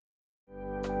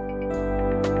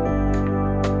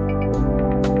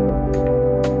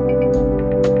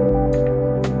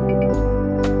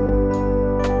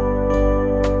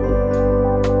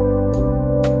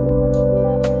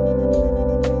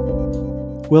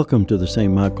Welcome to the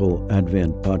St. Michael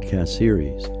Advent podcast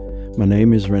series. My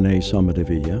name is Rene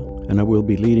Somadevilla, and I will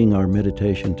be leading our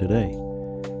meditation today.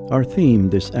 Our theme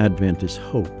this Advent is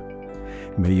hope.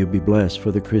 May you be blessed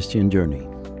for the Christian journey.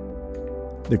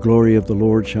 The glory of the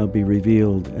Lord shall be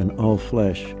revealed, and all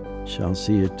flesh shall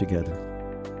see it together.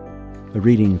 A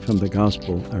reading from the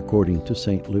Gospel according to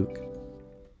St. Luke.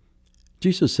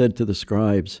 Jesus said to the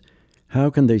scribes, "How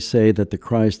can they say that the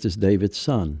Christ is David's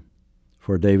son?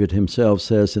 For David himself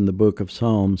says in the book of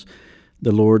Psalms,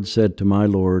 'The Lord said to my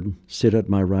Lord, sit at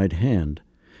my right hand,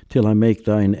 till I make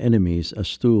thine enemies a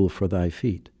stool for thy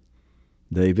feet.'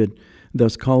 David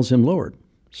thus calls him Lord.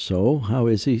 So how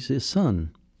is he his son?"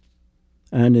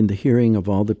 And in the hearing of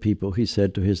all the people he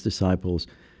said to his disciples,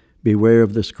 "Beware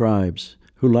of the scribes,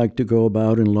 who like to go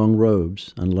about in long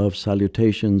robes, and love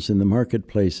salutations in the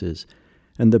marketplaces,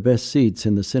 and the best seats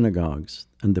in the synagogues,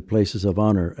 and the places of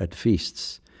honor at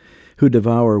feasts, who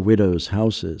devour widows'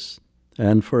 houses,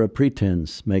 and for a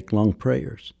pretense make long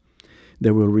prayers. They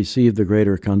will receive the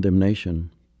greater condemnation."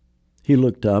 He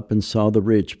looked up and saw the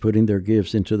rich putting their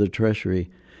gifts into the treasury,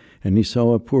 and he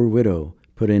saw a poor widow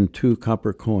put in 2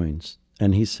 copper coins.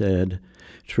 And he said,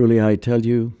 "Truly I tell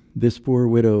you, this poor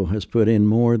widow has put in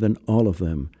more than all of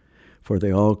them, for they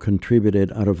all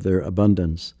contributed out of their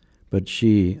abundance, but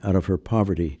she, out of her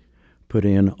poverty, put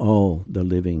in all the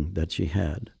living that she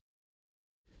had."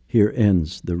 Here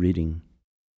ends the reading.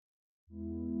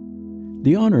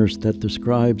 The honors that the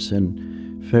scribes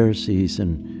and Pharisees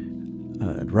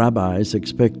and rabbis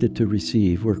expected to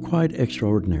receive were quite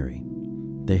extraordinary.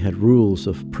 They had rules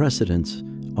of precedence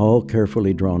all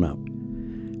carefully drawn up.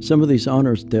 Some of these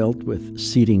honors dealt with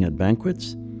seating at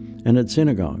banquets and at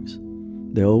synagogues.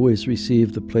 They always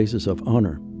received the places of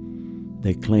honor.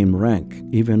 They claimed rank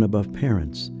even above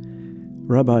parents.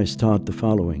 Rabbis taught the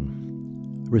following: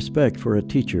 respect for a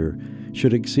teacher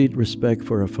should exceed respect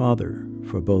for a father,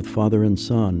 for both father and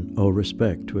son owe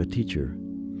respect to a teacher.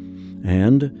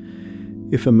 And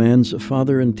if a man's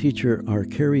father and teacher are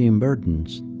carrying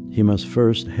burdens, he must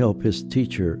first help his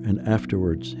teacher and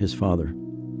afterwards his father.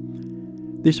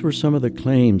 These were some of the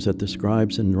claims that the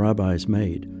scribes and rabbis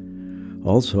made.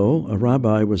 Also, a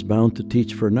rabbi was bound to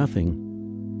teach for nothing.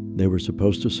 They were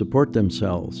supposed to support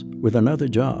themselves with another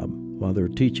job while their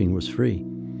teaching was free.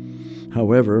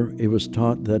 However, it was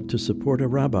taught that to support a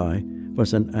rabbi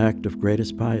was an act of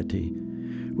greatest piety,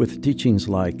 with teachings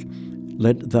like,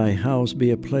 "Let thy house be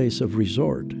a place of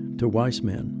resort to wise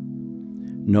men."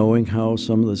 Knowing how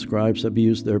some of the scribes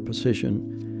abused their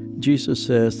position, Jesus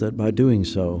says that by doing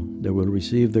so, they will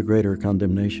receive the greater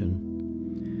condemnation.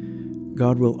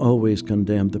 God will always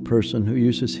condemn the person who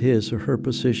uses his or her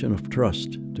position of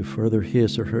trust to further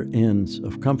his or her ends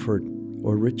of comfort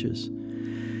or riches.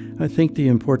 I think the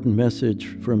important message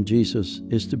from Jesus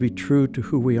is to be true to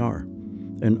who we are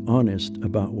and honest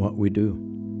about what we do.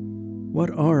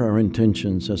 What are our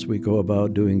intentions as we go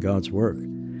about doing God's work?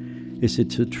 Is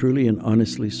it to truly and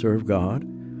honestly serve God,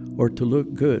 or to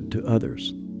look good to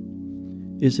others?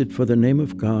 Is it for the name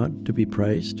of God to be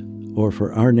praised, or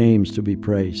for our names to be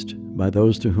praised by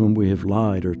those to whom we have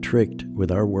lied or tricked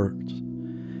with our words?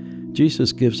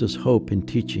 Jesus gives us hope in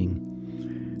teaching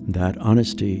that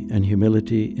honesty and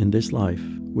humility in this life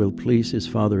will please his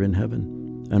Father in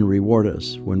heaven and reward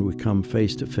us when we come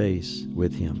face to face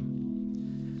with him.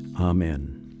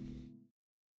 Amen.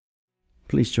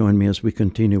 Please join me as we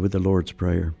continue with the Lord's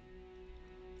Prayer.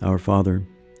 Our Father,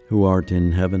 who art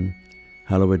in heaven,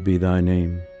 hallowed be thy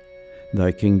name.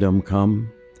 Thy kingdom come,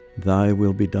 thy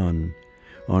will be done,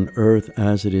 on earth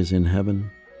as it is in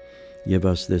heaven. Give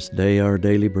us this day our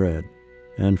daily bread,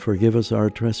 and forgive us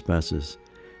our trespasses,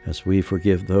 as we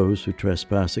forgive those who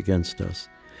trespass against us.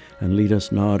 And lead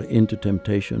us not into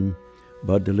temptation,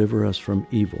 but deliver us from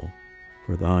evil.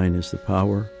 For thine is the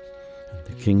power, and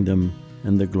the kingdom,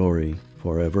 and the glory,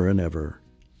 forever and ever.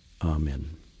 Amen.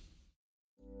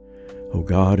 O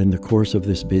God, in the course of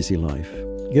this busy life,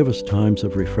 give us times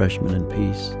of refreshment and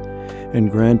peace,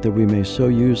 and grant that we may so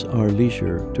use our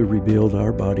leisure to rebuild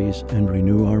our bodies and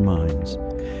renew our minds,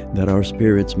 that our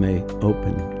spirits may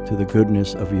open to the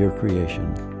goodness of your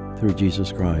creation, through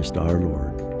Jesus Christ our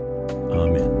Lord.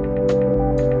 Amen.